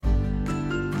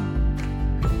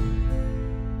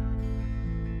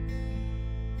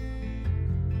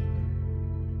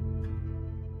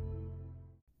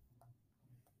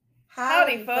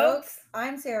Howdy, folks.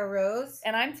 I'm Sarah Rose.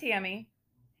 And I'm Tammy.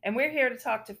 And we're here to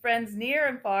talk to friends near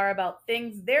and far about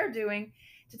things they're doing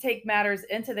to take matters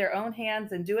into their own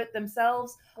hands and do it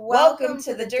themselves. Welcome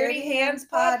to the Dirty Hands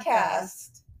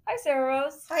Podcast. Hi, Sarah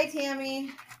Rose. Hi,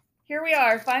 Tammy. Here we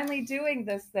are, finally doing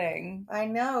this thing. I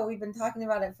know, we've been talking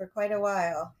about it for quite a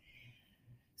while.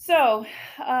 So,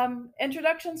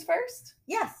 introductions first?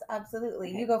 Yes,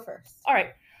 absolutely. Okay. You go first. All right.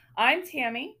 I'm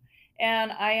Tammy,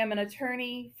 and I am an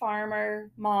attorney,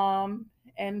 farmer, mom,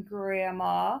 and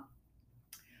grandma.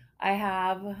 I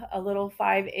have a little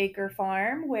 5-acre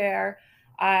farm where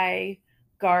I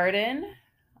garden.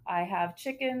 I have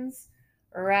chickens,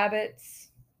 rabbits,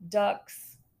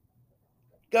 ducks,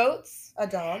 goats, A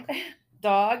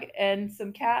dog, and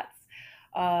some cats.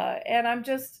 And I'm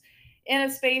just in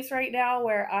a space right now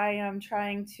where I am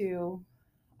trying to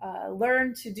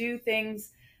learn to do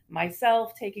things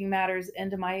myself, taking matters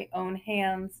into my own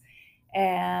hands,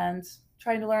 and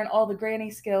trying to learn all the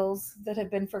granny skills that have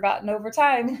been forgotten over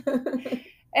time.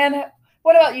 And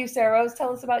what about you, Sarah Rose?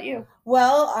 Tell us about you.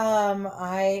 Well,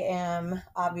 I am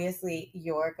obviously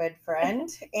your good friend,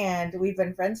 and we've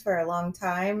been friends for a long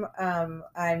time.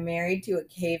 I'm married to a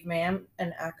caveman,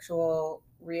 an actual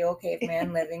real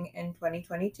caveman living in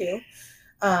 2022.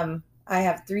 I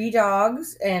have 3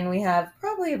 dogs, and we have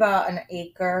probably about an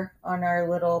acre on our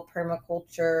little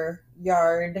permaculture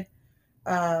yard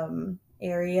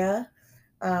area.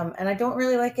 And I don't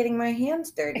really like getting my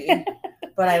hands dirty,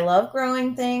 but I love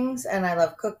growing things, and I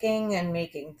love cooking and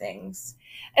making things.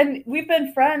 And we've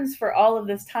been friends for all of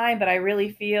this time, but I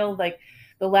really feel like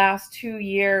the last 2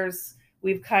 years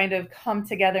we've kind of come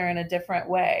together in a different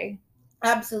way.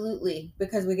 Absolutely,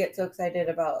 because we get so excited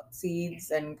about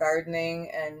seeds and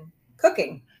gardening and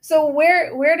cooking. So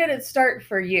where did it start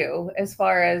for you as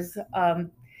far as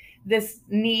this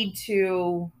need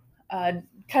to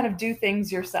kind of do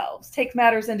things yourselves, take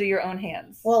matters into your own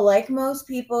hands? Well, like most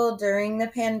people during the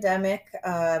pandemic,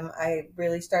 I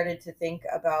really started to think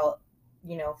about,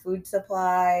 food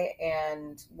supply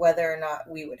and whether or not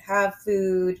we would have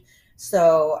food.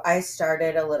 So I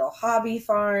started a little hobby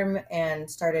farm and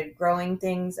started growing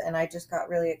things, and I just got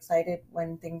really excited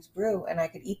when things grew and I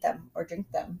could eat them or drink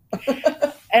them.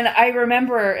 And I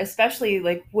remember especially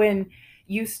like when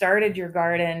you started your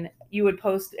garden, you would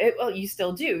post it. Well, you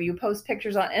still do. You post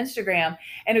pictures on Instagram,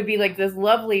 and it would be like this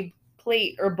lovely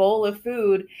plate or bowl of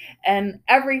food, and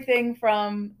everything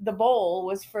from the bowl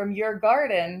was from your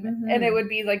garden. Mm-hmm. And it would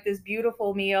be like this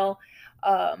beautiful meal.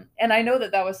 And I know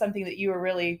that was something that you were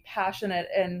really passionate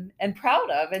and proud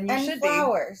of, and you should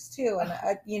flowers too.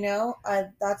 And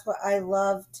that's what I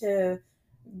love, to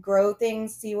grow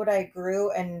things, see what I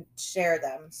grew, and share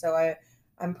them. So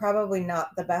I'm probably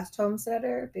not the best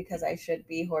homesteader because I should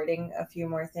be hoarding a few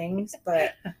more things,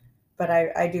 but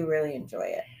I do really enjoy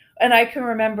it. And I can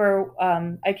remember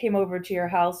I came over to your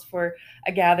house for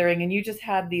a gathering, and you just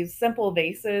had these simple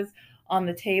vases on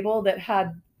the table that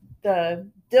had the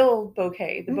dill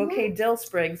bouquet, the bouquet dill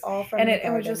sprigs, all from and the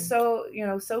it was just so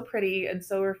so pretty and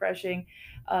so refreshing,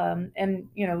 and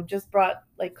just brought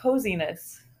like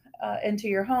coziness into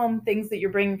your home, things that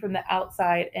you're bringing from the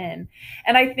outside in.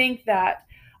 And I think that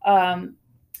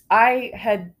I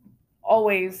had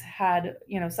always had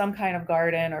some kind of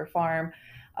garden or farm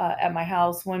at my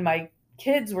house when my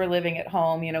kids were living at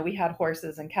home. We had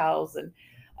horses and cows and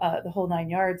the whole 9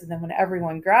 yards. And then when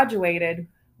everyone graduated,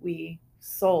 we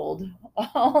sold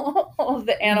all of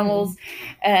the animals.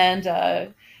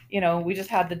 And we just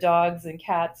had the dogs and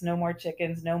cats, no more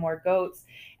chickens, no more goats.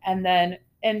 And then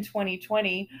in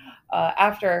 2020,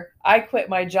 after I quit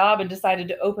my job and decided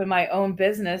to open my own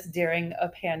business during a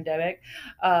pandemic,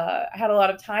 I had a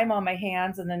lot of time on my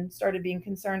hands, and then started being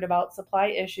concerned about supply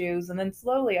issues. And then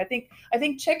slowly, I think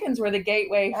chickens were the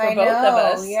gateway for both of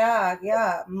us.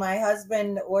 Yeah. My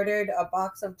husband ordered a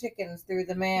box of chickens through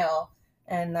the mail,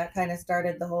 and that kind of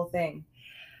started the whole thing.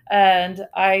 And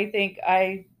I think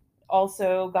I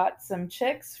also got some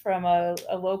chicks from a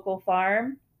local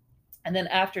farm. And then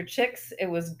after chicks, it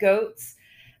was goats.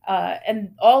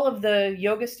 And all of the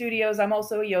yoga studios, I'm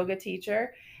also a yoga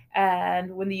teacher.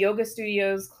 And when the yoga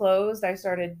studios closed, I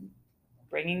started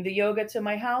bringing the yoga to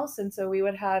my house. And so we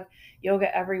would have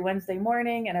yoga every Wednesday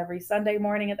morning and every Sunday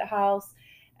morning at the house.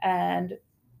 And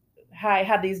I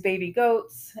had these baby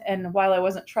goats. And while I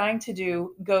wasn't trying to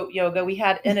do goat yoga, we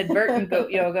had inadvertent goat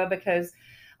yoga because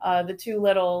the 2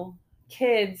 little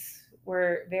kids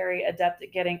were very adept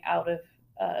at getting out of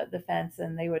the fence,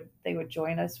 and they would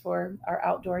join us for our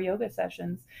outdoor yoga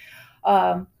sessions.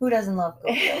 Who doesn't love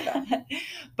goat yoga?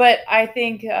 But I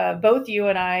think both you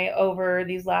and I, over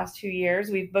these last 2 years,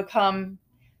 we've become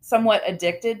somewhat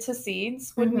addicted to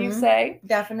seeds, wouldn't you Mm-hmm. say?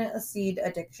 Definite a seed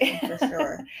addiction for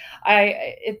sure.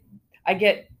 I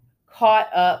get caught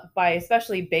up by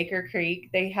especially Baker Creek.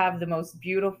 They have the most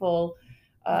beautiful.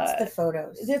 It's the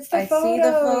photos. It's the I see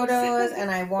the photos. photos and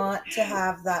I want to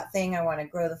have that thing. I want to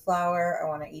grow the flower. I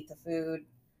want to eat the food.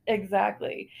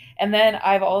 Exactly. And then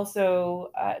I've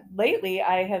also, lately,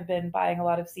 I have been buying a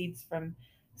lot of seeds from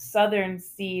Southern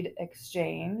Seed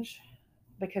Exchange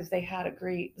because they had a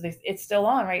great, it's still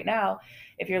on right now.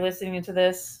 If you're listening to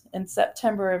this in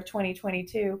September of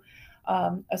 2022,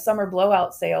 a summer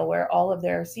blowout sale where all of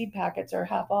their seed packets are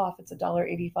half off. It's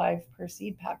 $1.85 per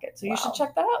seed packet. So you should Wow.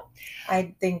 check that out.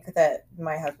 I think that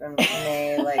my husband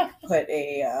may like put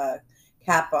a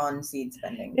cap on seed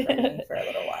spending for me for a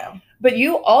little while. But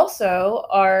you also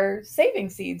are saving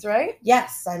seeds, right?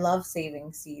 Yes, I love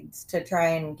saving seeds to try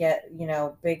and get,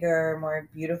 bigger, more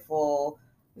beautiful,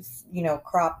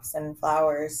 crops and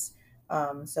flowers.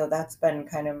 So that's been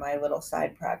kind of my little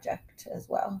side project as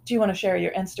well. Do you want to share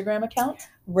your Instagram account?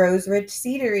 Rose Rich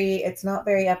Seedery. It's not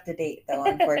very up to date though,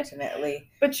 unfortunately.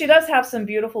 But she does have some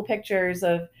beautiful pictures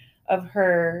of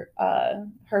her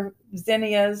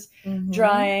zinnias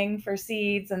drying for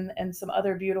seeds and some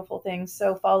other beautiful things.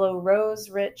 So follow Rose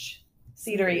Rich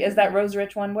Seedery. Is that Rose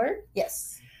Rich one word?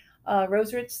 Yes.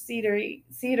 Rose Rich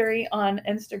Seedery on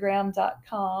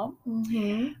Instagram.com.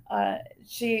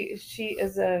 She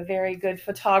is a very good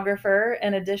photographer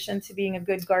in addition to being a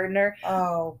good gardener.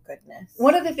 Oh, goodness.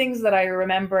 One of the things that I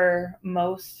remember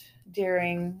most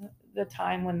during the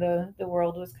time when the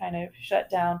world was kind of shut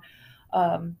down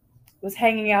was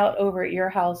hanging out over at your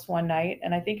house one night.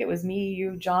 And I think it was me,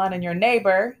 you, John, and your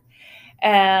neighbor.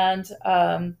 And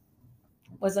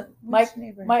wasn't Mike?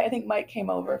 I think Mike came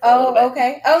over. For a little bit.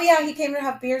 Okay. Oh, yeah, he came to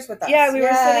have beers with us. Yeah, we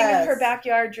were sitting in her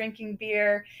backyard drinking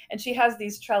beer, and she has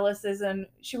these trellises, and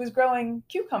she was growing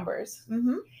cucumbers.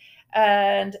 Mm-hmm.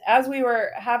 And as we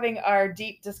were having our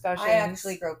deep discussion, I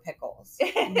actually grow pickles,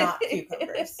 not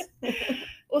cucumbers.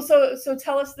 Well, so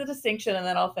tell us the distinction, and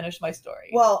then I'll finish my story.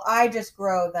 Well, I just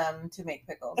grow them to make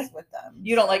pickles with them.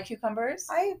 You don't like cucumbers?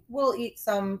 I will eat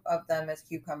some of them as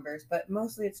cucumbers, but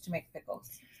mostly it's to make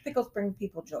pickles. Pickles bring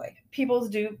people joy. Pickles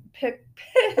do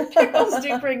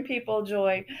bring people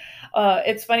joy.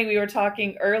 It's funny, we were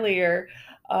talking earlier.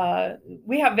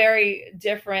 We have very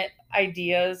different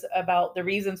ideas about the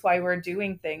reasons why we're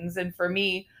doing things. And for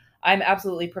me, I'm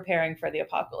absolutely preparing for the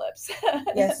apocalypse.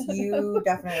 Yes, you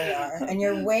definitely are. And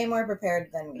you're way more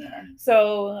prepared than we are.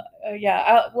 So,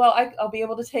 I'll be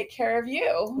able to take care of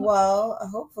you. Well,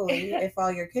 hopefully, if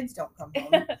all your kids don't come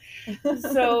home.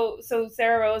 So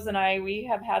Sarah Rose and I, we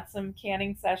have had some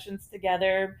canning sessions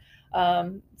together,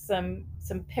 some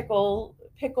pickle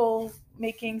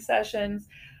making sessions.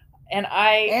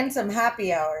 And some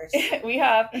happy hours. We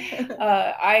have.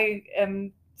 I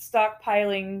am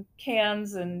stockpiling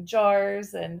cans and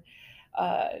jars, and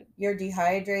you're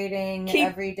dehydrating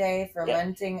every day,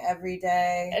 fermenting every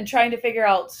day, and trying to figure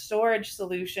out storage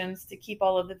solutions to keep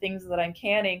all of the things that I'm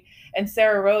canning. And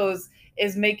Sarah Rose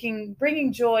is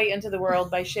bringing joy into the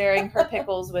world by sharing her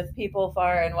pickles with people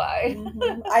far and wide.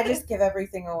 I just give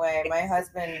everything away. My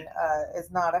husband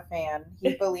is not a fan.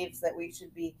 He believes that we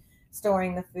should be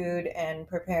storing the food and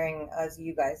preparing as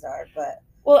you guys are, but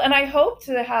and I hope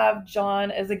to have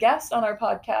John as a guest on our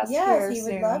podcast. Yes, he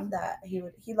would love that. He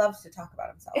loves to talk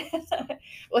about himself. So.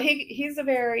 Well, he's a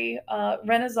very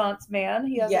Renaissance man.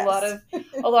 He has a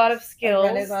lot of skills.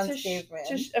 A Renaissance caveman.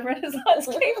 A Renaissance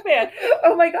caveman.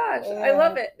 Oh my gosh, yeah. I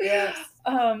love it. Yes.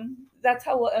 That's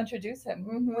how we'll introduce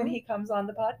him when he comes on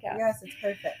the podcast. Yes, it's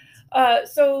perfect.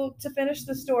 So to finish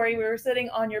the story, we were sitting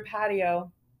on your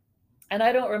patio. And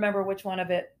I don't remember which one of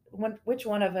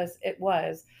us it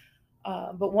was,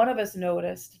 but one of us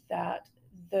noticed that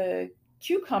the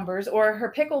cucumbers or her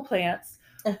pickle plants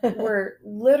were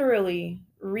literally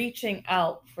reaching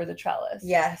out for the trellis.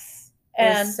 Yes,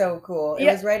 it was so cool. It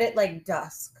was right at like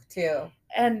dusk too.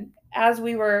 And as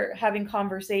we were having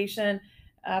conversation,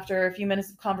 after a few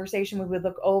minutes of conversation, we would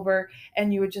look over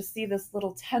and you would just see this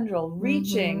little tendril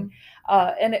reaching,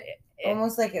 and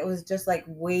almost like it was just like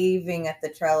waving at the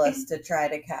trellis to try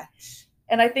to catch.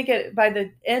 And I think by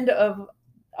the end of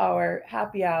our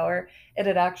happy hour, it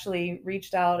had actually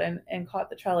reached out and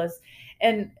caught the trellis.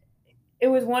 And it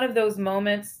was one of those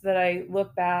moments that I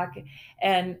look back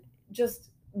and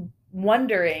just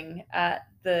wondering at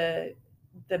the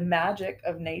magic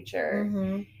of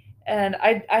nature. And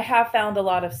I have found a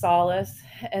lot of solace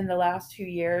in the last 2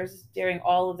 years during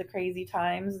all of the crazy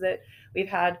times that we've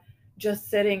had just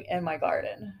sitting in my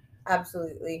garden.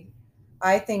 Absolutely.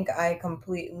 I think I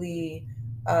completely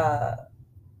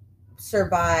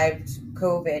survived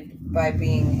COVID by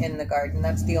being in the garden.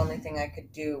 That's the only thing I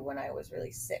could do when I was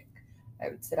really sick. I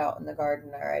would sit out in the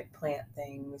garden, or I'd plant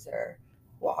things or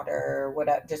water, or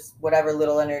whatever, just whatever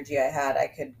little energy I had, I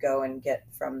could go and get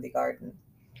from the garden.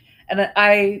 And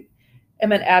I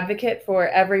am an advocate for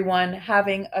everyone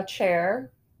having a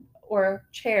chair or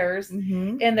chairs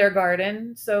in their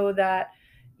garden so that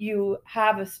you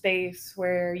have a space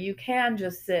where you can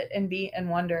just sit and be and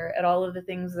wonder at all of the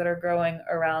things that are growing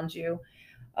around you,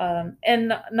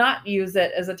 and not use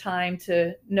it as a time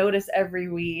to notice every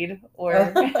weed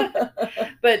or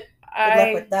but Good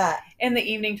luck with that. in the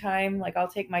evening time, like I'll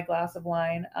take my glass of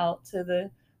wine out to the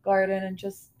garden and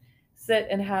just sit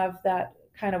and have that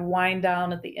kind of wind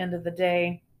down at the end of the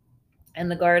day in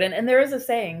the garden. And there is a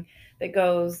saying that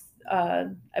goes,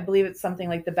 I believe it's something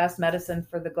like the best medicine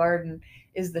for the garden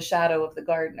is the shadow of the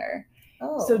gardener.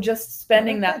 Oh, so just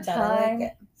spending I like that that. I time, like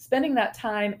it. spending that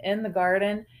time in the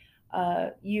garden,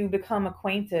 you become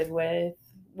acquainted with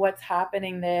what's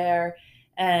happening there,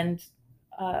 and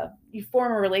you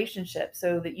form a relationship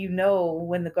so that you know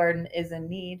when the garden is in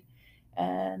need.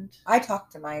 And I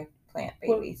talk to my plant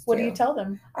babies. What do you tell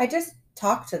them? I just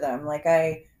talk to them. Like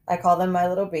I call them my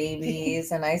little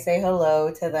babies, and I say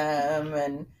hello to them,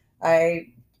 and I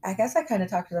guess I kind of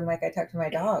talk to them like I talk to my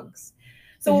dogs.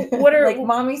 So what are like,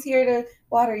 mommy's here to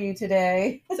water you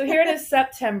today. So here it is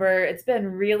September. It's been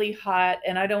really hot,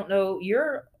 and I don't know,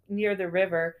 you're near the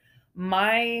river.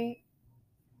 My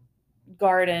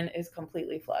garden is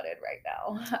completely flooded right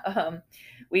now.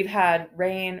 We've had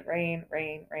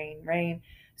rain.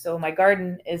 So my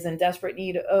garden is in desperate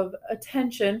need of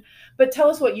attention. But tell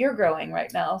us what you're growing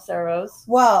right now, Sarah Rose.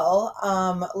 Well,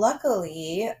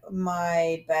 luckily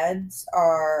my beds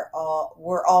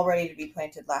were all ready to be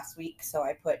planted last week. So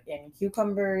I put in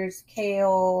cucumbers,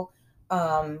 kale,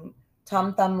 tom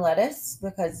thumb lettuce,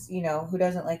 because who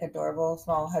doesn't like adorable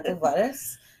small heads of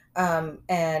lettuce,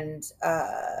 and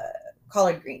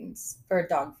collard greens for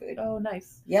dog food. Oh,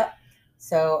 nice. Yep.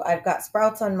 So I've got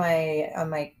sprouts on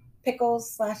my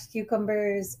pickles /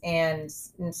 cucumbers, and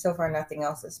so far nothing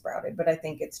else has sprouted, but I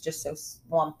think it's just so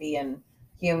swampy and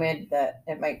humid that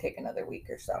it might take another week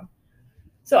or so.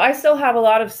 So I still have a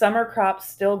lot of summer crops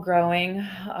still growing.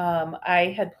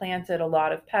 I had planted a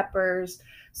lot of peppers,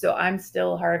 so I'm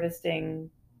still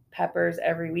harvesting peppers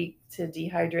every week to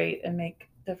dehydrate and make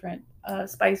different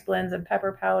spice blends and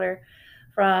pepper powder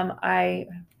from. I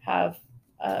have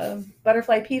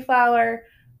butterfly pea flower,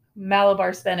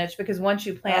 Malabar spinach, because once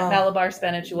you plant Malabar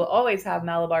spinach, you will always have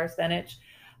Malabar spinach.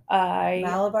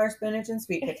 Malabar spinach and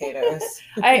sweet potatoes.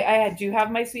 I do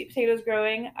have my sweet potatoes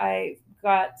growing. I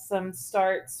got some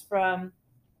starts from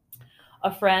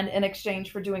a friend in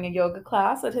exchange for doing a yoga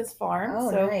class at his farm. Oh,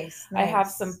 so nice. I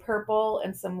have some purple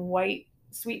and some white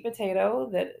sweet potato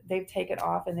that they've taken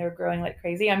off, and they're growing like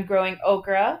crazy. I'm growing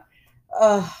okra.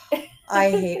 Oh, I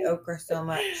hate okra so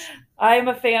much. I'm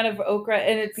a fan of okra,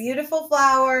 and it's beautiful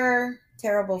flower,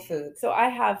 terrible food. So I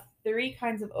have 3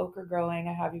 kinds of okra growing.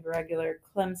 I have your regular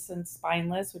Clemson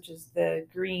spineless, which is the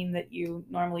green that you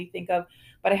normally think of,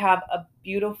 but I have a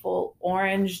beautiful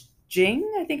orange jing,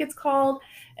 I think it's called,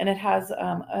 and it has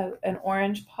an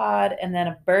orange pod, and then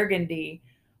a burgundy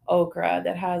okra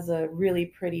that has a really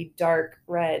pretty dark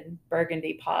red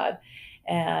burgundy pod.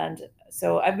 And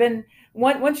so I've been,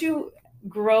 once you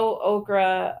grow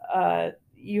okra,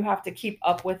 you have to keep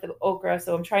up with the okra.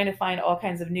 So I'm trying to find all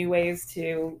kinds of new ways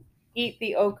to eat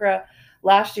the okra.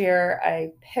 Last year,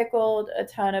 I pickled a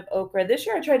ton of okra. This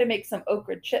year, I tried to make some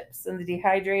okra chips in the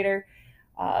dehydrator.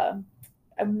 I'm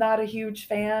not a huge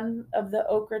fan of the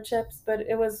okra chips, but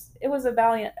it was a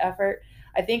valiant effort.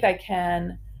 I think I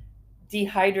can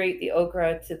dehydrate the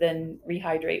okra to then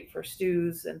rehydrate for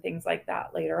stews and things like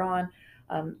that later on.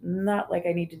 Not like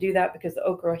I need to do that, because the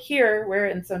okra here, we're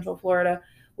in Central Florida,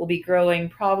 will be growing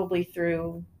probably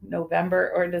through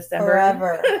November or December.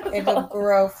 Forever. It'll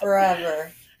grow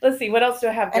forever. Let's see, what else do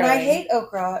I have growing? And I hate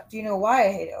okra. Do you know why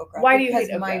I hate okra? Why do you hate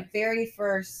okra? Because my very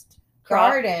first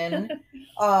garden,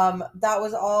 that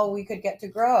was all we could get to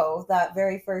grow that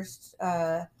very first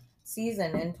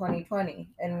season in 2020.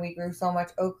 And we grew so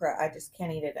much okra, I just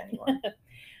can't eat it anymore.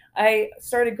 I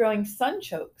started growing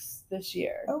sunchokes this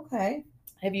year. Okay.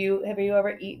 Have you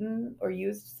ever eaten or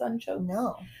used sunchokes?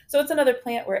 No. So it's another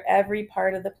plant where every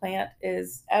part of the plant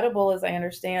is edible, as I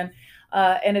understand,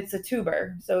 and it's a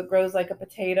tuber, so it grows like a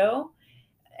potato,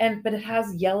 but it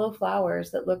has yellow flowers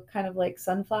that look kind of like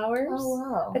sunflowers. Oh,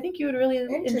 wow. I think you would really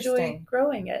enjoy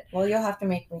growing it. Well, you'll have to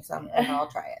make me some, and I'll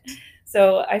try it.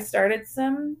 So I started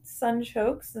some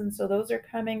sunchokes, and so those are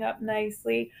coming up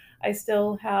nicely. I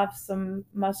still have some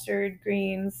mustard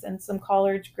greens and some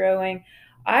collards growing.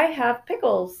 I have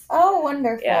pickles. Oh,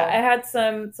 wonderful. Yeah, I had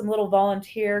some little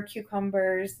volunteer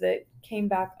cucumbers that came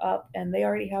back up, and they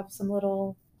already have some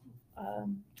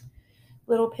um,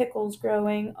 little pickles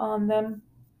growing on them.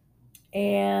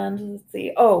 And let's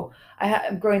see. Oh,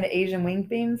 I'm growing the Asian wing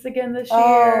beans again this Oh,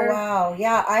 year. wow.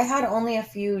 Yeah, I had only a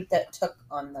few that took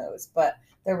on those, but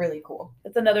they're really cool.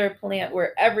 It's another plant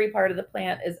where every part of the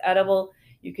plant is edible.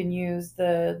 You can use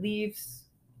the leaves.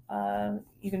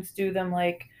 You can stew them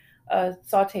like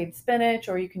sautéed spinach,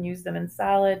 or you can use them in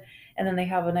salad. And then they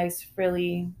have a nice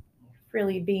frilly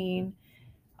bean.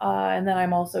 And then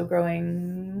I'm also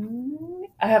growing.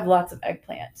 I have lots of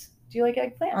eggplant. Do you like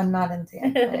eggplant? I'm not into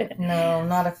eggplant. No,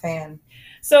 not a fan.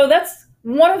 So that's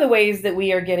one of the ways that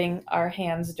we are getting our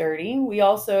hands dirty. We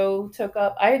also took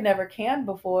up, I had never canned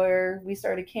before we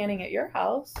started canning at your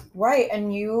house. Right,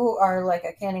 and you are like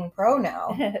a canning pro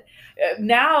now.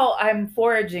 Now I'm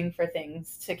foraging for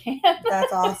things to can.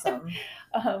 That's awesome.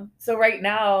 So right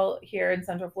now here in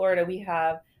Central Florida, we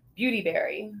have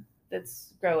beautyberry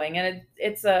that's growing, and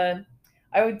it's a,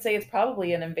 I would say it's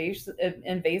probably an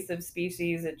invasive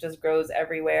species. It just grows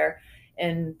everywhere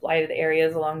in blighted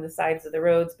areas along the sides of the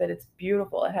roads, but it's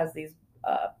beautiful. It has these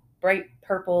bright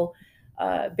purple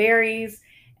berries,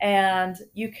 and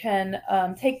you can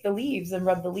take the leaves and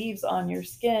rub the leaves on your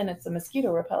skin. It's a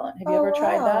mosquito repellent. Have you ever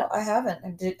tried that? I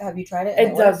haven't. Have you tried it?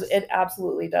 It does. It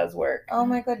absolutely does work. Oh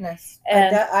my goodness.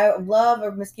 And I love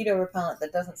a mosquito repellent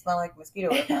that doesn't smell like mosquito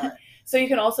repellent. So you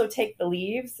can also take the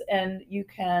leaves and you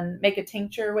can make a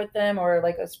tincture with them, or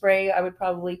like a spray. I would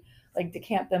probably like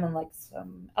decant them in like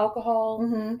some alcohol,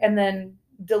 and then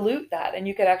dilute that, and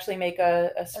you could actually make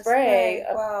a spray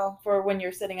Wow. for when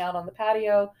you're sitting out on the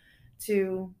patio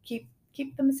to keep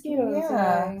the mosquitoes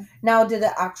away. Now, do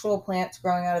the actual plants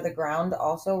growing out of the ground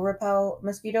also repel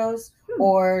mosquitoes,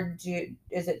 or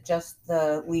is it just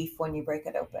the leaf when you break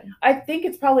it open? I think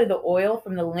it's probably the oil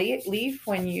from the leaf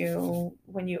when you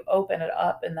open it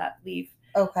up in that leaf.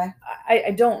 Okay.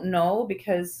 I don't know,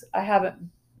 because I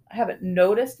haven't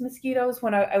noticed mosquitoes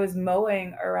when I was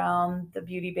mowing around the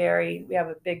beautyberry. We have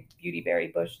a big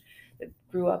beautyberry bush that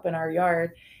grew up in our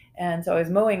yard. And so I was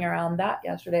mowing around that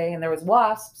yesterday, and there was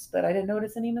wasps, but I didn't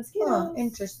notice any mosquitoes. Oh,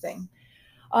 interesting.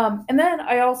 And then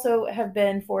I also have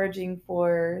been foraging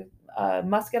for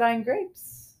muscadine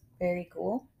grapes. Very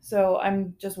cool. So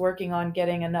I'm just working on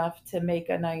getting enough to make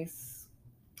a nice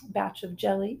batch of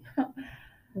jelly.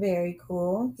 Very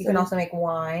cool. You can also make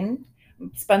wine.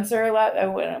 Spencer, I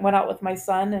went out with my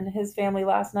son and his family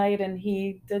last night, and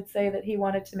he did say that he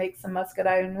wanted to make some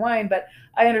muscadine wine, but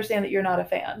I understand that you're not a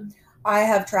fan. I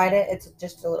have tried it. It's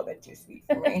just a little bit too sweet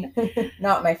for me.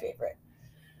 Not my favorite.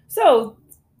 So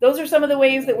those are some of the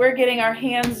ways that we're getting our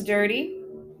hands dirty.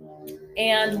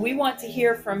 And we want to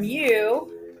hear from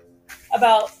you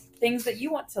about things that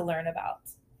you want to learn about.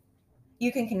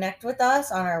 You can connect with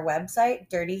us on our website,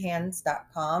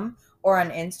 dirtyhands.com, or on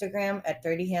Instagram at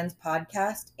Dirty Hands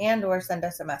Podcast, and or send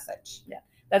us a message. Yeah,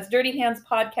 that's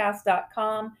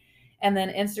dirtyhandspodcast.com. And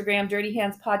then Instagram, Dirty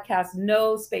Hands Podcast,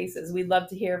 no spaces. We'd love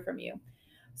to hear from you.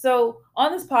 So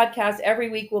on this podcast,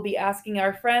 every week we'll be asking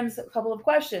our friends a couple of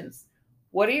questions.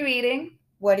 What are you eating?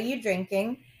 What are you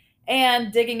drinking?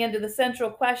 And digging into the central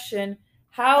question,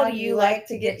 how do you like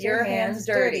to get your hands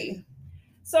dirty?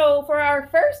 So for our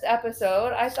first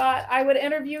episode, I thought I would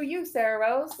interview you, Sarah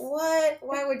Rose. What?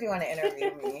 Why would you want to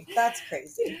interview me? That's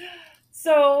crazy.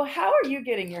 So how are you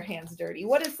getting your hands dirty?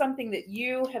 What is something that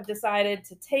you have decided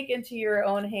to take into your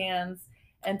own hands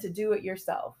and to do it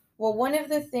yourself? Well, one of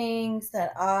the things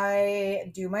that I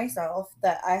do myself,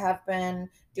 that I have been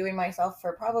doing myself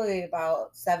for probably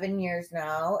about 7 years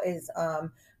now, is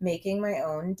making my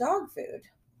own dog food.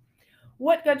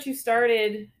 What got you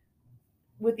started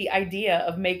with the idea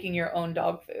of making your own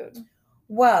dog food?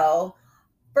 Well,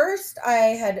 first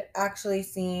I had actually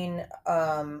seen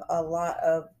a lot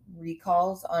of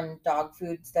recalls on dog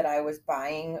foods that I was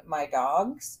buying my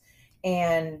dogs,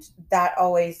 and that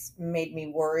always made me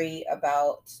worry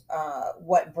about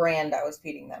what brand I was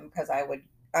feeding them, because I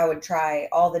would try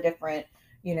all the different,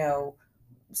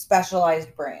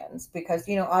 specialized brands, because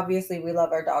obviously we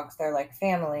love our dogs, they're like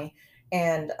family,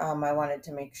 and I wanted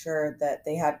to make sure that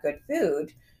they had good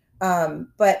food,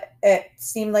 but it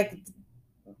seemed like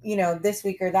this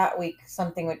week or that week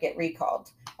something would get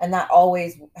recalled, and that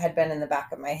always had been in the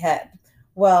back of my head.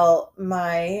 Well,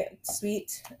 my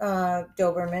sweet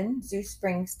Doberman, Zeus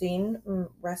Springsteen,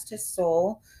 rest his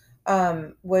soul,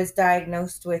 was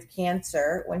diagnosed with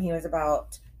cancer when he was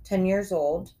about 10 years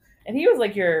old. And he was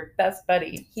like your best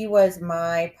buddy. He was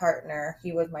my partner.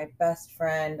 He was my best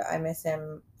friend. I miss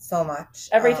him so much.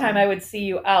 Every time I would see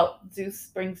you out, Zeus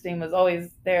Springsteen was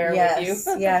always there with you. Yes,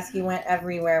 yes, he went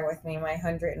everywhere with me. My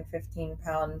 115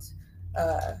 pound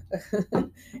uh,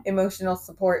 emotional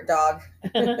support dog.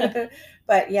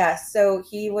 But yeah, so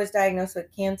he was diagnosed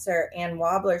with cancer and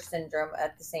Wobbler syndrome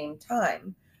at the same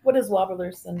time. What is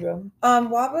Wobbler syndrome?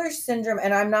 Wobbler syndrome,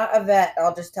 and I'm not a vet,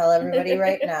 I'll just tell everybody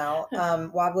right now.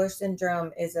 Wobbler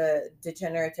syndrome is a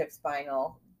degenerative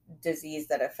spinal disease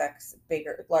that affects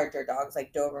larger dogs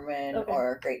like Doberman Okay.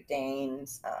 or Great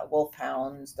Danes,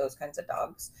 Wolfhounds, those kinds of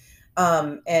dogs.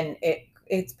 And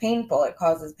it's painful. It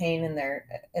causes pain in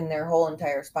their whole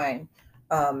entire spine,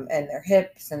 and their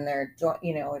hips and their joint.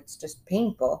 It's just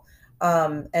painful.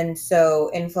 And so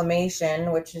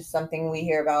inflammation, which is something we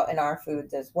hear about in our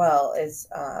foods as well,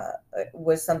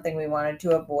 was something we wanted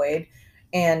to avoid.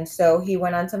 And so he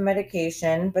went on some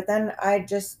medication, but then I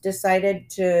just decided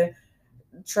to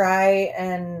try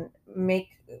and make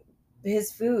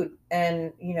his food.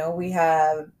 And we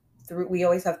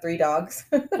always have 3 dogs.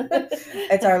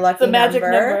 It's our lucky magic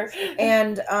number.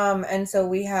 And so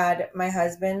we had my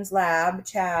husband's lab,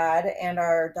 Chad, and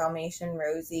our Dalmatian,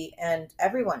 Rosie, and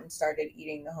everyone started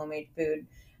eating the homemade food.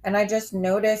 And I just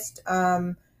noticed,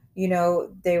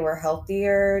 they were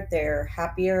healthier, they're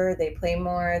happier, they play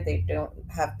more, they don't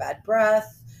have bad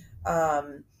breath.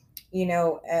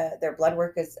 Their blood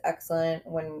work is excellent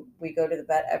when we go to the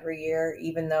vet every year,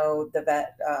 even though the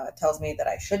vet tells me that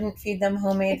I shouldn't feed them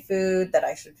homemade food, that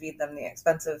I should feed them the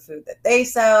expensive food that they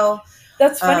sell.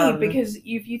 That's funny because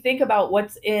if you think about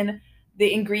what's in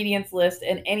the ingredients list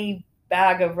in any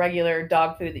bag of regular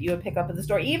dog food that you would pick up at the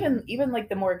store, even like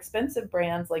the more expensive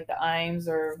brands like the Iams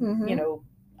or,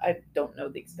 I don't know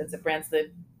the expensive brands,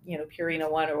 the, Purina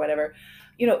One or whatever,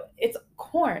 it's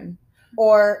corn.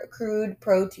 Or crude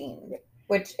protein,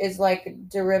 which is like a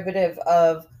derivative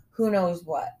of who knows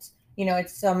what.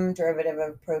 It's some derivative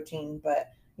of protein,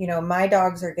 but, my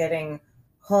dogs are getting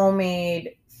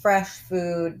homemade, fresh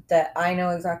food that I know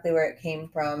exactly where it came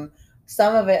from.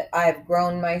 Some of it I've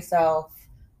grown myself,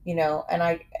 and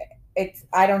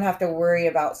I don't have to worry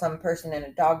about some person in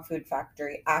a dog food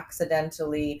factory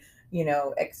accidentally,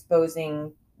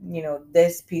 exposing,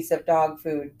 this piece of dog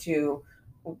food to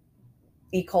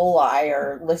E. coli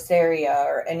or Listeria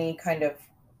or any kind of,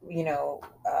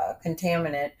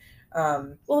 contaminant.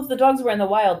 Well, if the dogs were in the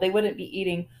wild, they wouldn't be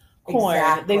eating corn.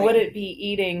 Exactly. They wouldn't be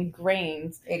eating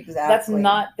grains. Exactly. That's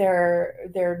not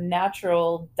their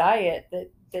natural diet that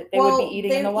they would be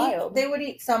eating in the wild. They would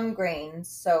eat some grains.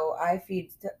 So I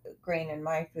feed grain in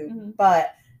my food,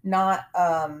 but not,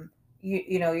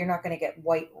 you're not going to get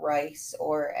white rice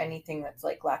or anything that's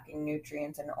like lacking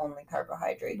nutrients and only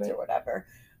carbohydrates or whatever.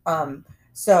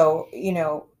 So,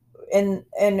 in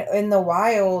the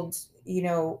wild,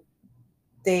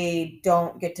 they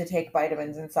don't get to take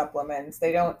vitamins and supplements.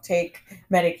 They don't take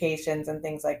medications and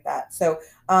things like that. So,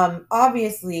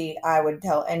 obviously, I would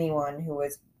tell anyone who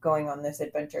was going on this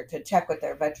adventure to check with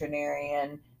their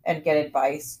veterinarian and get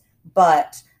advice.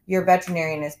 But your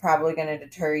veterinarian is probably going to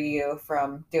deter you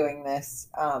from doing this.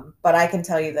 But I can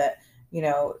tell you that,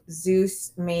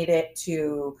 Zeus made it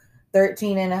to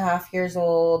 13 and a half years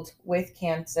old with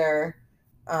cancer.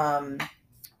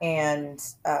 And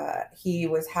he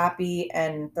was happy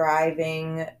and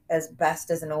thriving as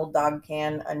best as an old dog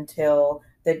can until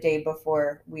the day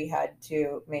before we had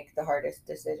to make the hardest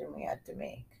decision we had to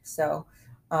make. So,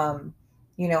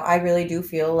 I really do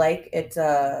feel like it's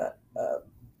a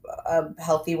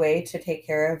healthy way to take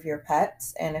care of your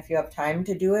pets. And if you have time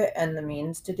to do it and the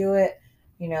means to do it,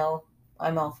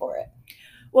 I'm all for it.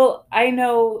 Well, I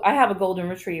know I have a golden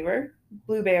retriever,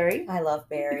 Blueberry. I love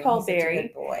Barry. We call He's Barry. Such a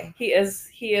good boy. He's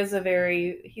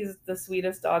the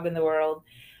sweetest dog in the world.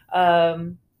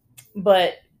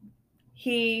 But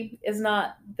he is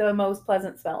not the most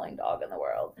pleasant smelling dog in the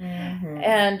world. Mm-hmm.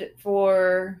 And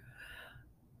for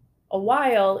a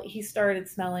while, he started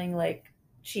smelling like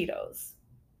Cheetos.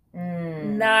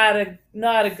 Not a good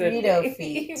Frito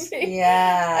feet.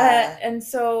 Yeah. And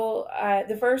so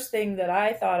the first thing that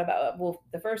I thought about,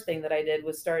 the first thing that I did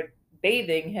was start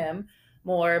bathing him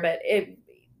more, but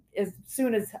as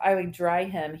soon as I would dry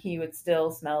him, he would still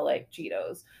smell like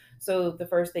Cheetos. So the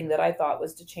first thing that I thought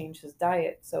was to change his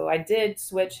diet. So I did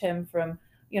switch him from,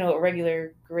 a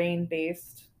regular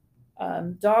grain-based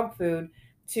dog food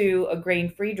to a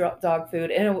grain-free dog food.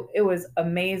 And it was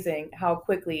amazing how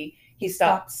quickly he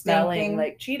stopped smelling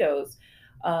like Cheetos.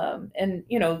 And,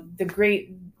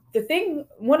 the thing,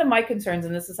 one of my concerns,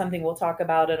 and this is something we'll talk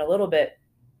about in a little bit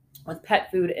with pet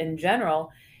food in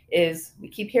general, is we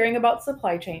keep hearing about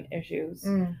supply chain issues.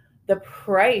 the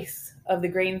price of the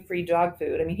grain-free dog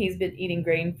food. I mean, he's been eating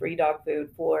grain-free dog food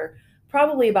for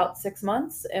probably about 6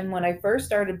 months. And when I first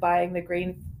started buying the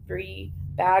grain-free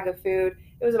bag of food,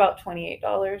 it was about $28,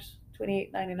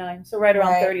 $28.99. So right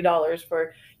around Right. $30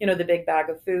 for, the big bag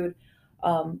of food.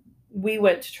 We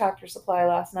went to Tractor Supply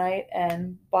last night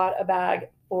and bought a bag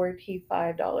Oh my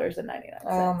 $45.99.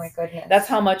 That's goodness.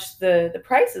 how much the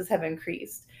prices have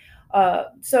increased.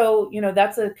 So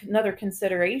that's another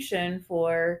consideration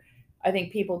for, I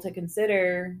think, people to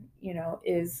consider.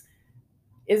 Is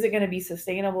it going to be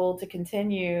sustainable to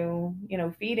continue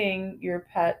feeding your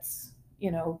pets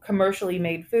commercially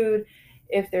made food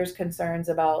if there's concerns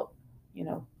about you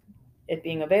know it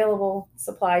being available,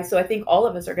 supply. So I think all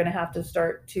of us are going to have to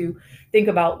start to think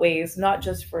about ways, not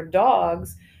just for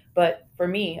dogs, but for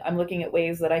me, I'm looking at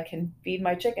ways that I can feed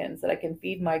my chickens, that I can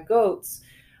feed my goats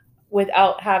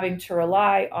without having to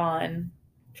rely on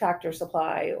Tractor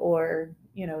Supply or,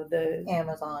 the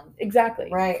Amazon. exactly.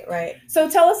 Right, right. So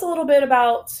tell us a little bit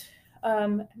about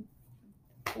um,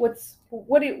 what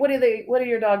do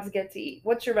your dogs get to eat?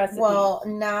 What's your recipe? Well,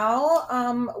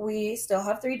 now we still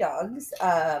have 3 dogs, 2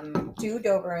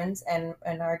 Dobermans and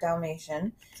our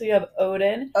Dalmatian. So you have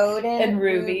Odin Odin, and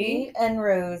Ruby, Ruby. and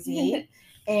Rosie,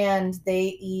 and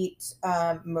they eat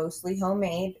mostly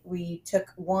homemade. We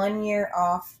took 1 year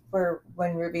off for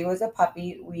when Ruby was a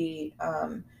puppy. We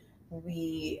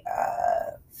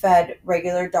fed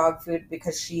regular dog food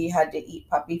because she had to eat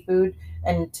puppy food,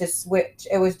 and to switch,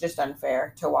 it was just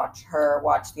unfair to watch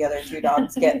the other 2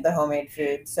 dogs get the homemade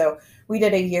food. So we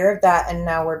did a year of that, and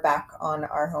now we're back on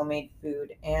our homemade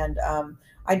food. And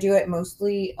I do it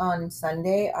mostly on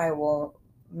Sunday. I will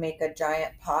make a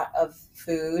giant pot of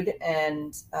food,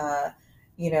 and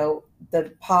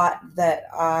the pot that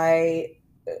I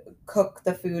cook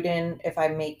the food in, if I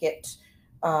make it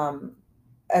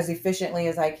as efficiently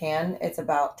as I can, it's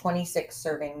about 26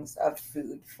 servings of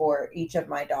food for each of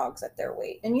my dogs at their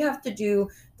weight. And you have to do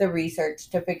the research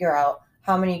to figure out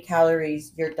how many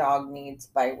calories your dog needs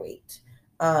by weight.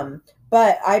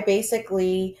 But I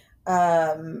basically,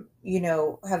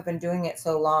 have been doing it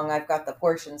so long, I've got the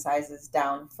portion sizes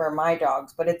down for my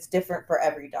dogs, but it's different for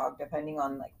every dog depending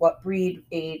on like what breed,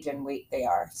 age, and weight they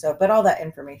are. So, but all that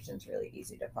information is really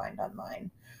easy to find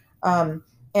online. Um,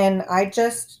 and I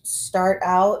just start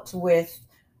out with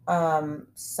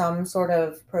some sort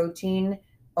of protein,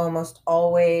 almost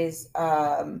always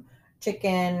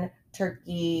chicken,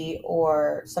 turkey,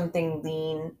 or something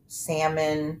lean,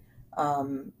 salmon,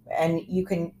 and you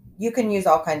can use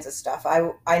all kinds of stuff.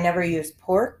 I never use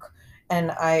pork,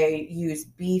 and I use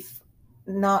beef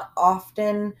not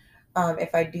often.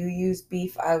 If I do use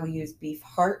beef, I will use beef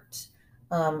heart.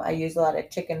 I use a lot of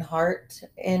chicken heart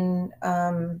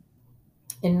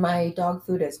in my dog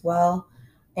food as well.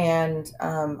 And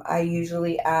I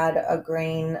usually add a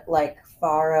grain like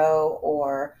farro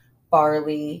or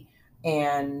barley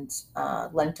and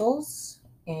lentils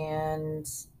and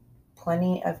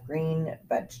plenty of green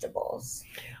vegetables.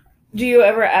 Do you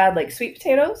ever add like sweet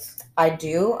potatoes? I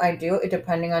do.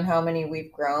 Depending on how many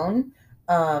we've grown,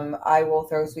 I will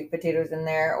throw sweet potatoes in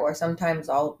there, or sometimes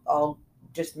I'll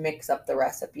just mix up the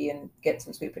recipe and get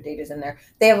some sweet potatoes in there.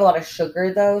 They have a lot of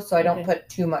sugar though, so I don't Okay. put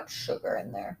too much sugar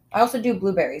in there. I also do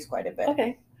blueberries quite a bit.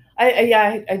 Okay.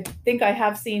 I think I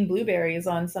have seen blueberries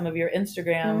on some of your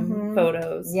Instagram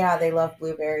photos. Yeah, they love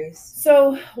blueberries.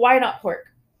 So why not pork?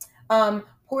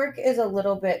 Pork is a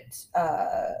little bit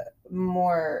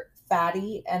more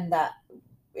fatty, and that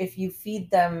if you feed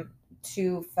them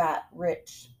too fat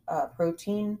rich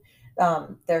protein,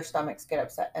 their stomachs get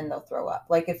upset and they'll throw up.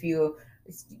 Like if you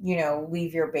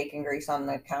leave your bacon grease on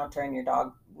the counter and your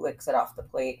dog licks it off the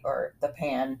plate or the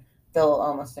pan, they'll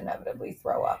almost inevitably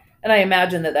throw up. And I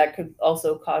imagine that could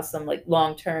also cause some like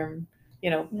long term,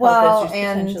 Well, health issues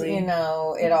and potentially.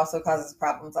 it also causes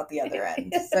problems at the other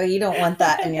end. So you don't want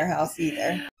that in your house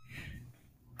either.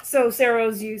 So, Sarah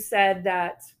Rose, you said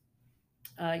that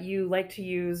you like to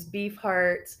use beef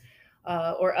heart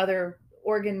or other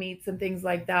organ meats and things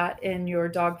like that in your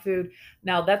dog food.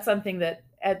 Now, that's something that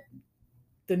at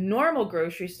the normal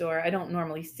grocery store, I don't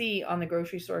normally see on the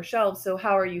grocery store shelves. So,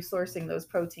 how are you sourcing those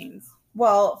proteins?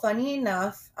 Well, funny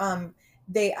enough,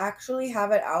 they actually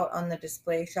have it out on the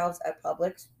display shelves at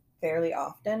Publix fairly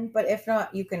often. But if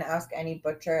not, you can ask any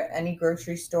butcher, any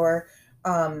grocery store,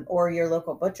 or your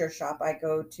local butcher shop. I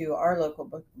go to our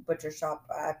local butcher shop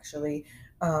actually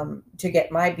to get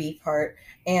my beef heart.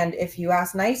 And if you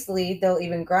ask nicely, they'll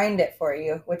even grind it for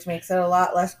you, which makes it a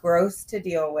lot less gross to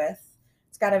deal with.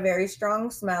 It's got a very strong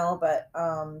smell, but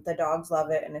the dogs love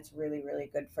it, and it's really, really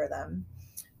good for them.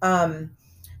 Um,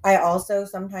 I also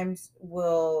sometimes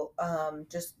will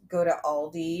just go to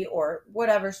Aldi or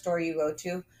whatever store you go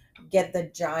to, get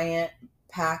the giant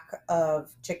pack of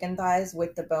chicken thighs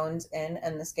with the bones in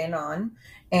and the skin on,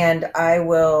 and I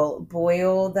will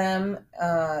boil them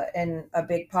in a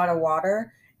big pot of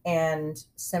water and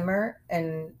simmer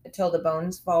and until the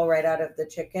bones fall right out of the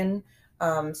chicken,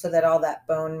 so that all that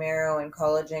bone marrow and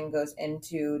collagen goes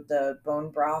into the bone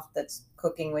broth that's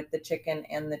cooking with the chicken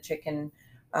and the chicken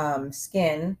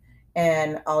skin.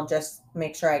 And I'll just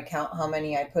make sure I count how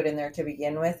many I put in there to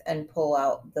begin with and pull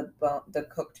out the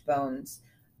cooked bones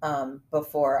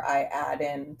before I add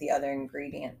in the other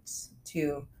ingredients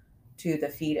to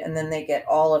the feed, and then they get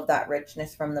all of that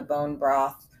richness from the bone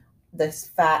broth, this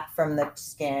fat from the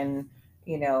skin,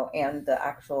 and the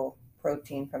actual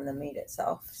protein from the meat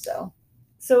itself.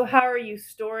 So how are you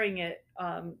storing it?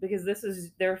 Because this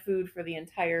is their food for the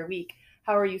entire week.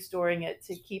 How are you storing it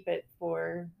to keep it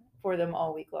for them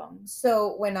all week long?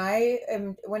 So when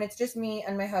it's just me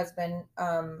and my husband,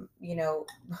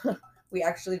 we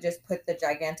actually just put the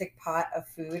gigantic pot of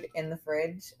food in the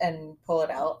fridge and pull it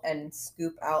out and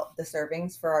scoop out the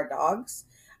servings for our dogs.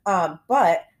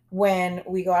 But when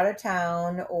we go out of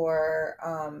town, or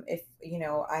if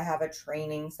I have a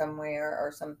training somewhere,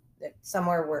 or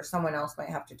somewhere where someone else might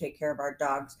have to take care of our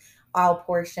dogs, I'll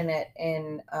portion it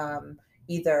in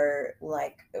either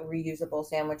like reusable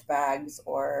sandwich bags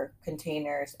or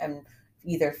containers, and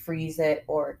either freeze it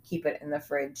or keep it in the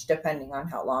fridge depending on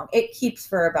how long. It keeps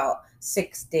for about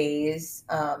 6 days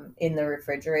in the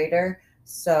refrigerator.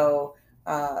 So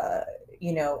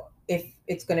if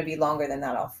it's going to be longer than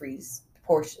that, I'll freeze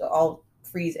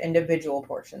individual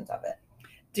portions of it.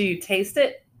 Do you taste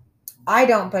it? I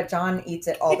don't, but John eats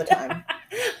it all the time.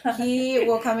 He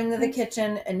will come into the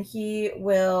kitchen and he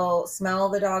will smell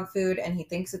the dog food and he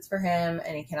thinks it's for him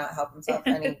and he cannot help himself,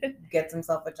 and he gets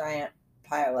himself a giant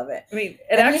pile of it. I mean,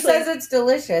 he says it's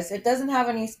delicious. It doesn't have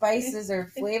any spices or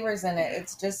flavors in it.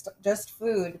 It's just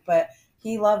food, but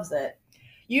he loves it.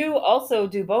 You also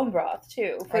do bone broth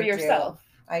too for yourself.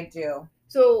 I do.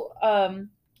 So, where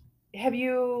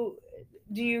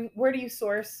do you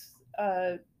source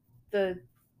the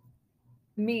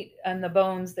meat and the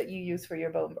bones that you use for your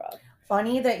bone broth?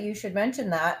 Funny that you should mention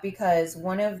that, because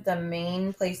one of the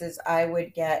main places I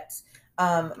would get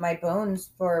my bones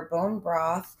for bone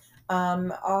broth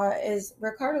is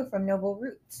Ricardo from Noble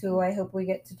Roots, who I hope we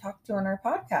get to talk to on our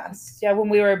podcast. Yeah, when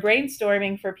we were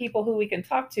brainstorming for people who we can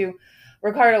talk to,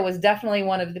 Ricardo was definitely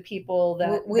one of the people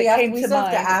that we came to still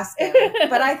mind. Have to ask him,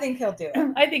 but I think he'll do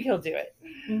it. I think he'll do it.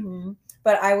 Mm-hmm.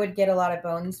 But I would get a lot of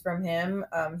bones from him.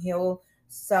 He'll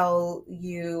sell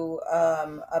you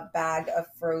a bag of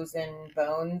frozen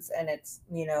bones, and it's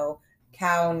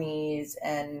cow knees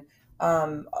and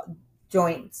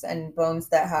joints and bones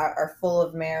that are full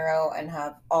of marrow and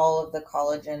have all of the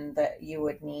collagen that you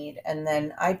would need. And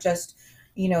then I just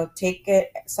take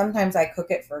it. Sometimes I cook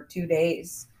it for 2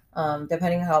 days,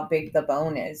 depending how big the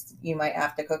bone is. You might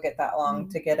have to cook it that long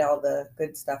to get all the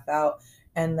good stuff out,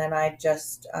 and then I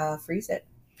just freeze it.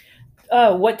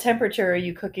 What temperature are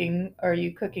you cooking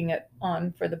it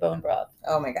on for the bone broth?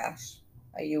 Oh my gosh,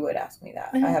 you would ask me that.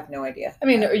 I have no idea. I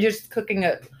mean, are you just cooking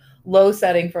it low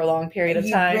setting for a long period of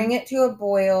time? You bring it to a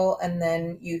boil, and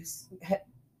then you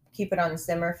keep it on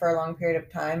simmer for a long period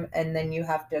of time, and then you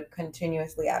have to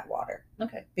continuously add water.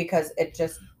 Okay. Because it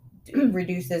just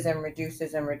reduces and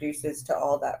reduces and reduces to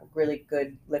all that really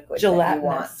good liquid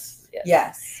gelatinous that you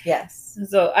want. Yes.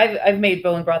 So I've made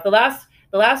bone broth. The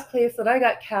last place that I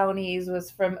got cow knees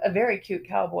was from a very cute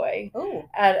cowboy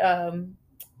at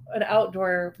an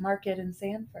outdoor market in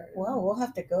Sanford. Well, we'll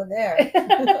have to go there.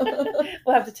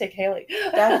 We'll have to take Haley.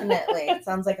 Definitely. It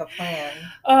sounds like a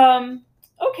plan.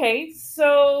 Okay,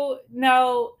 so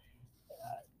now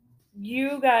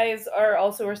you guys are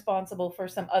also responsible for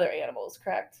some other animals,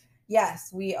 correct?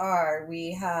 Yes, we are.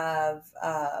 We have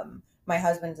my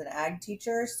husband's an ag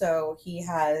teacher, so he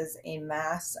has a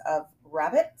mass of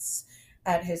rabbits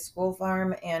at his school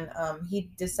farm, and he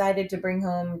decided to bring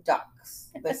home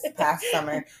ducks this past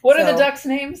summer. What are the ducks'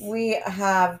 names? We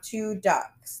have 2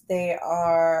 ducks. They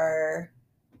are,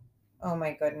 oh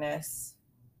my goodness,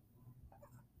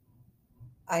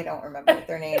 I don't remember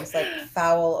their names. Like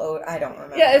fowl, I don't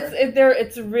remember. Yeah,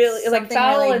 it's really something like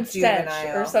fowl really and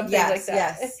stench or something like that.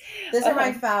 Yes, those are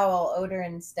my fowl, odor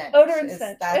and stench. Odor and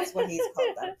stench. That's what he's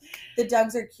called them. The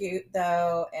dogs are cute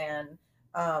though, and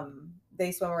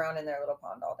they swim around in their little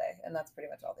pond all day, and that's pretty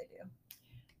much all they do.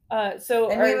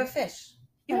 We have a fish.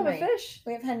 You have a fish?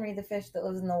 We have Henry the fish that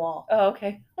lives in the wall. Oh,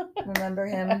 okay. Remember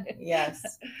him?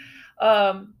 Yes.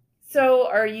 So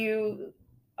are you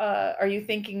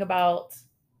thinking about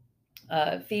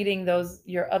feeding those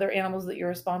your other animals that you're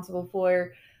responsible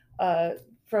for uh,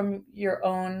 from your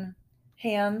own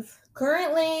hands?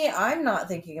 Currently, I'm not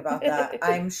thinking about that.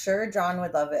 I'm sure John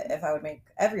would love it if I would make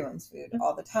everyone's food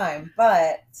all the time.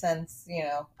 But since,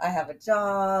 I have a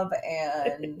job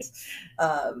and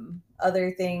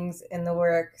other things in the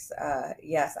works,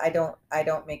 yes, I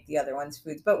don't make the other one's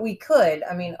foods. But we could.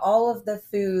 I mean, all of the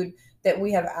food that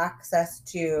we have access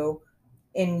to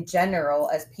in general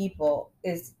as people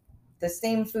is the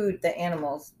same food that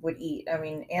animals would eat. I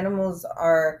mean, animals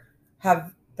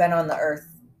have been on the earth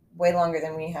way longer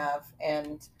than we have,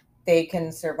 and they can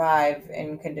survive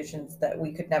in conditions that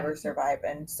we could never survive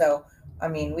in. So, I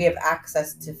mean, we have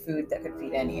access to food that could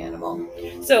feed any animal.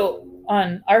 So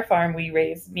on our farm, we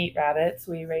raise meat rabbits,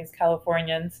 we raise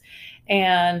Californians,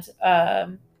 and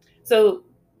so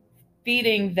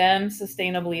feeding them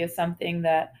sustainably is something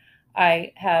that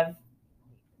I have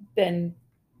been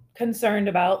concerned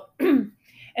about.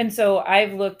 And so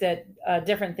I've looked at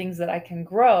different things that I can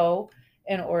grow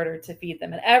in order to feed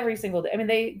them. And every single day, I mean,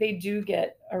 they do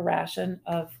get a ration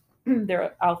of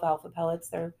their alfalfa pellets,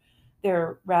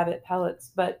 their rabbit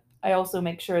pellets, but I also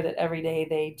make sure that every day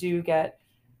they do get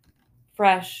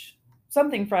fresh,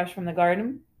 something fresh from the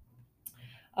garden.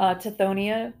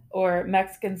 Tithonia or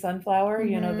Mexican sunflower,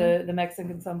 the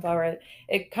Mexican sunflower,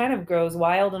 it kind of grows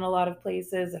wild in a lot of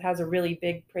places. It has a really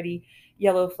big, pretty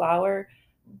yellow flower.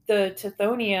 The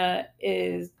Tithonia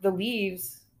is the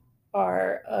leaves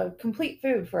are a complete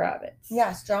food for rabbits.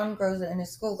 Yes, John grows it in his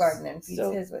school garden and feeds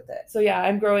his with it. So yeah,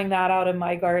 I'm growing that out in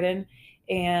my garden,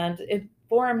 and it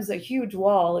forms a huge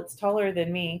wall. It's taller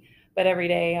than me, but every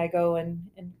day I go and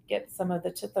get some of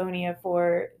the Tithonia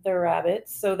for the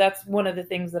rabbits. So that's one of the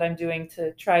things that I'm doing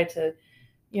to try to,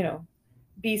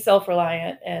 be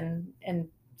self-reliant and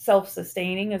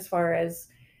self-sustaining as far as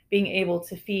being able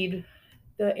to feed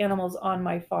the animals on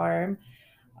my farm.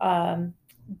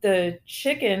 The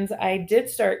chickens, I did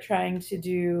start trying to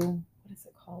do, what is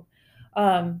it called?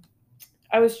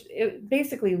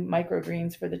 Basically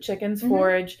microgreens for the chickens,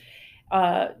 forage.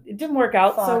 It didn't work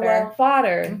out so well.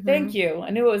 Fodder. Mm-hmm. Thank you. I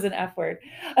knew it was an F word.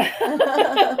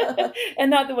 And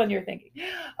not the one you're thinking.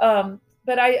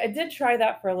 But I did try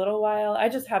that for a little while. I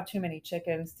just have too many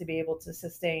chickens to be able to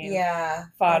sustain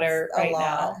fodder right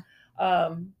now.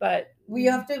 But we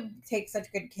have to take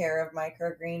such good care of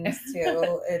microgreens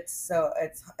too. it's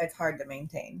hard to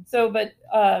maintain. So, but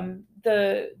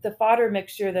the fodder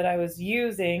mixture that I was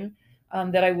using,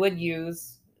 that I would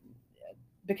use,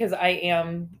 because I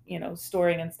am,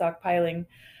 storing and stockpiling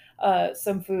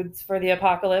some foods for the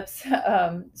apocalypse.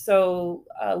 So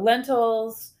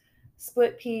lentils,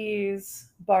 split peas,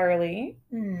 barley.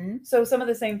 Mm-hmm. So some of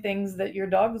the same things that your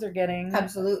dogs are getting.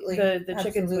 Absolutely. The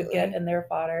chickens would get in their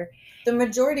fodder. The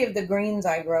majority of the greens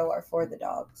I grow are for the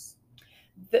dogs.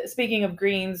 Speaking of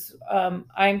greens,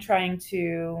 I'm trying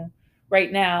to,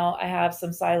 right now, I have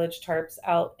some silage tarps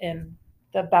out in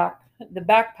the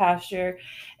back pasture,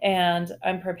 and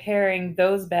I'm preparing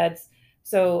those beds.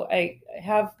 So I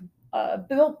have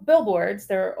billboards.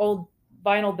 They're old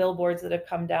vinyl billboards that have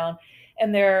come down,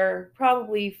 and they're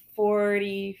probably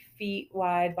 40 feet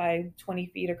wide by 20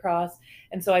 feet across.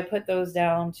 And so I put those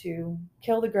down to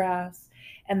kill the grass,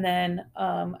 and then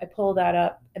I pull that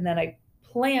up, and then I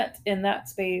plant in that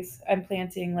space. I'm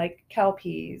planting like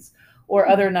cowpeas or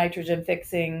other nitrogen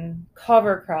fixing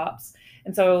cover crops.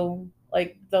 And so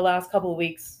like the last couple of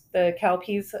weeks, the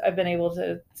cowpeas, I've been able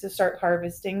to start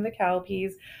harvesting the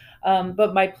cowpeas.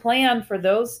 But my plan for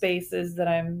those spaces that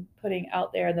I'm putting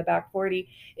out there in the back 40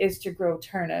 is to grow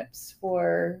turnips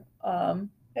for,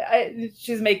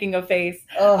 she's making a face.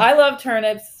 Oh, I love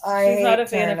turnips. She's not a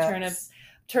fan of turnips.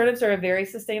 Turnips are a very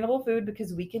sustainable food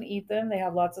because we can eat them. They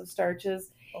have lots of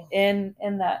starches in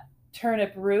that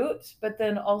turnip root, but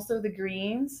then also the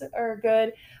greens are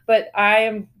good. But I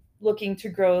am looking to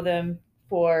grow them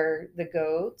for the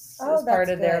goats as part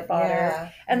of their fodder.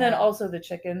 Yeah. And then also the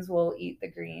chickens will eat the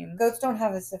greens. Goats don't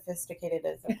have as sophisticated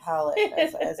as a palate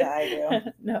as I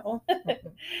do. No.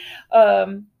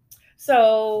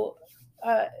 So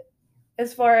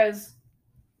as far as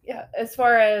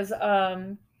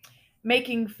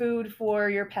making food for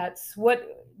your pets,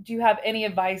 what do you have any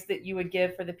advice that you would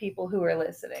give for the people who are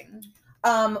listening?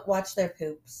 Watch their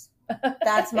poops.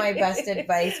 That's my best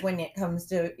advice when it comes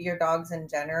to your dogs in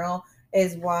general,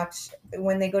 is watch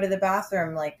when they go to the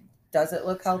bathroom. Like, does it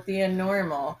look healthy and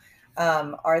normal?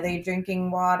 Are they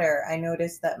drinking water? I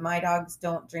noticed that my dogs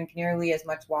don't drink nearly as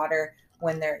much water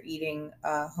when they're eating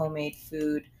homemade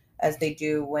food as they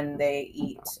do when they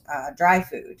eat dry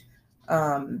food.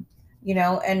 And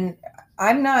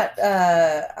I'm not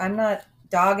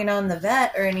dogging on the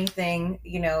vet or anything,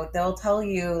 they'll tell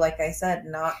you, like I said,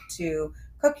 not to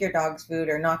cook your dog's food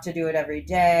or not to do it every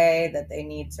day, that they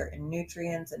need certain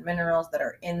nutrients and minerals that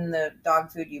are in the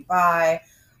dog food you buy.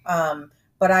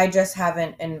 But I just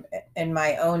haven't in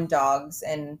my own dogs,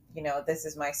 and this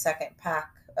is my second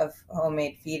pack of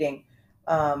homemade feeding.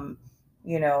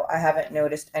 I haven't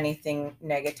noticed anything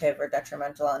negative or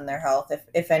detrimental on their health.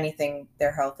 If anything,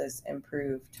 their health is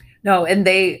improved. No, and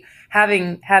they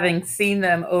having seen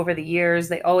them over the years,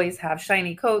 they always have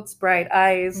shiny coats, bright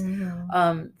eyes. They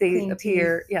Clean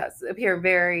appear, teeth. appear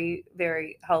very,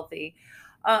 very healthy.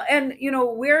 And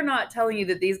we're not telling you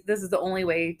that this is the only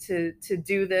way to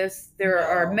do this. There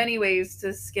are No. many ways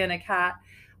to skin a cat.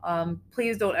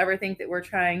 Please don't ever think that we're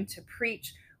trying to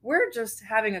preach. We're just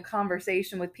having a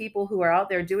conversation with people who are out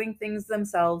there doing things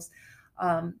themselves,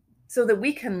 so that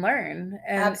we can learn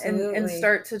and Absolutely.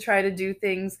 start to try to do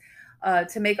things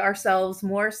to make ourselves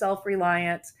more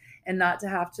self-reliant, and not to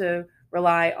have to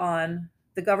rely on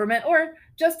the government, or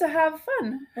just to have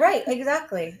fun. Right,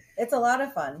 exactly. It's a lot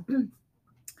of fun.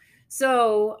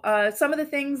 So some of the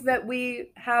things that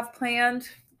we have planned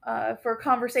for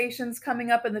conversations coming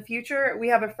up in the future, we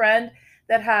have a friend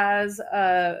that has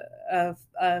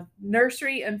a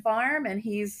nursery and farm, and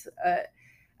he's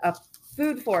a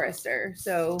food forester.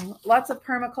 So lots of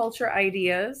permaculture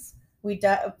ideas. We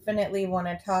definitely want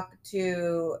to talk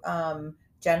to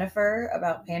Jennifer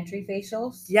about pantry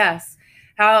facials. Yes,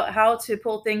 how to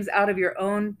pull things out of your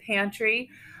own pantry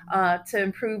to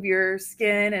improve your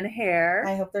skin and hair.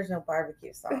 I hope there's no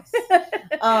barbecue sauce.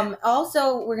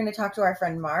 Also, we're going to talk to our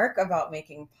friend Mark about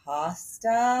making pasta.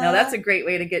 Now that's a great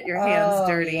way to get your hands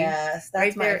dirty. Yes,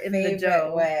 that's right there my in favorite the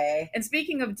dough way. And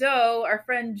speaking of dough, our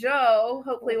friend Joe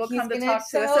hopefully will come to talk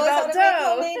to us show about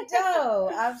how to make homemade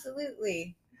dough.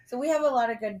 Absolutely. So we have a lot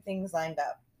of good things lined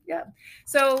up. Yeah.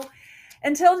 So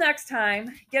until next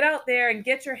time, get out there and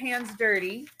get your hands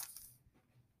dirty.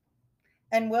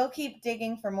 And we'll keep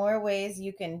digging for more ways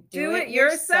you can do it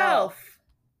yourself.